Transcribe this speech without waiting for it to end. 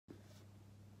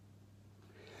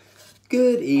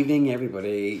Good evening,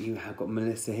 everybody. You have got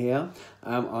Melissa here.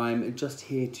 I'm just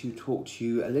here to talk to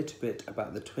you a little bit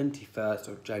about the 21st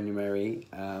of January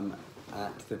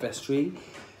at the vestry.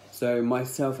 So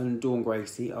myself and Dawn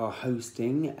Gracie are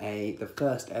hosting the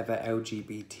first ever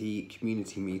LGBT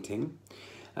community meeting.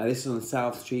 This is on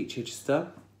South Street, Chichester.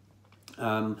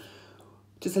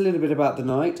 Just a little bit about the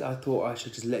night. I thought I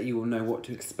should just let you all know what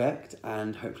to expect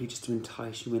and hopefully just to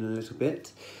entice you in a little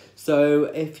bit. So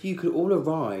if you could all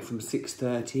arrive from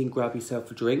 6:30 and grab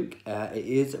yourself a drink. It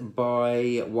is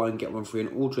buy one, get one free on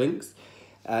all drinks.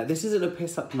 This isn't a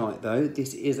piss-up night though.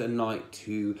 This is a night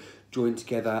to join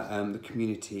together the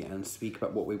community and speak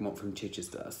about what we want from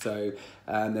Chichester. So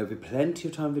there'll be plenty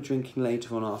of time for drinking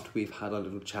later on after we've had our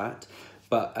little chat.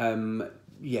 But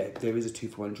yeah, there is a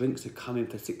 2-for-1 drink, so come in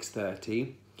for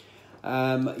 6:30.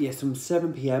 Yes, from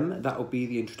 7 p.m, that will be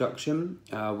the introduction.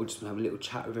 We're just going to have a little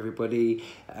chat with everybody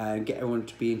and get everyone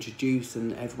to be introduced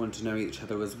and everyone to know each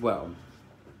other as well.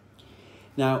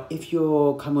 Now, if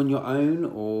you're come on your own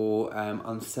or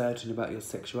uncertain about your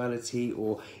sexuality,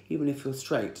 or even if you're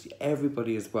straight,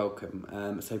 everybody is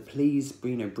welcome. So please,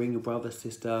 bring your brother,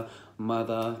 sister,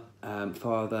 mother,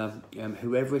 father,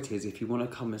 whoever it is. If you want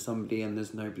to come with somebody and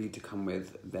there's nobody to come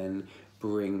with, then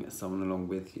bring someone along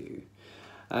with you.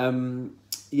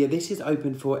 Yeah, this is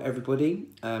open for everybody.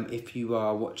 If you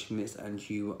are watching this and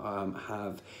you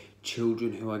have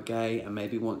children who are gay and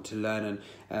maybe want to learn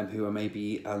and who are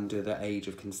maybe under the age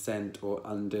of consent or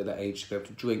under the age to be able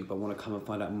to drink but want to come and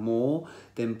find out more,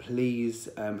 then please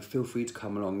feel free to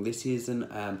come along. This isn't,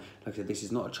 like I said, this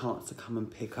is not a chance to come and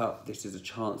pick up. This is a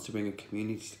chance to bring a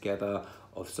community together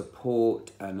of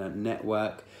support and a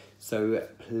network. So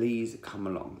please come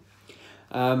along.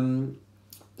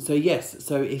 So yes,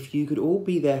 so if you could all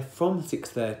be there from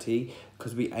 6:30,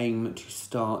 because we aim to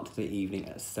start the evening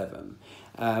at 7.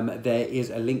 There is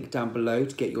a link down below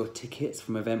to get your tickets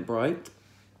from Eventbrite.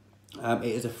 It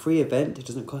is a free event, it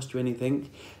doesn't cost you anything.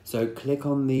 So click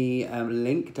on the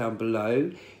link down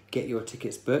below, get your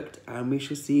tickets booked, and we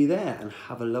shall see you there, and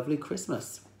have a lovely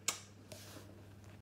Christmas.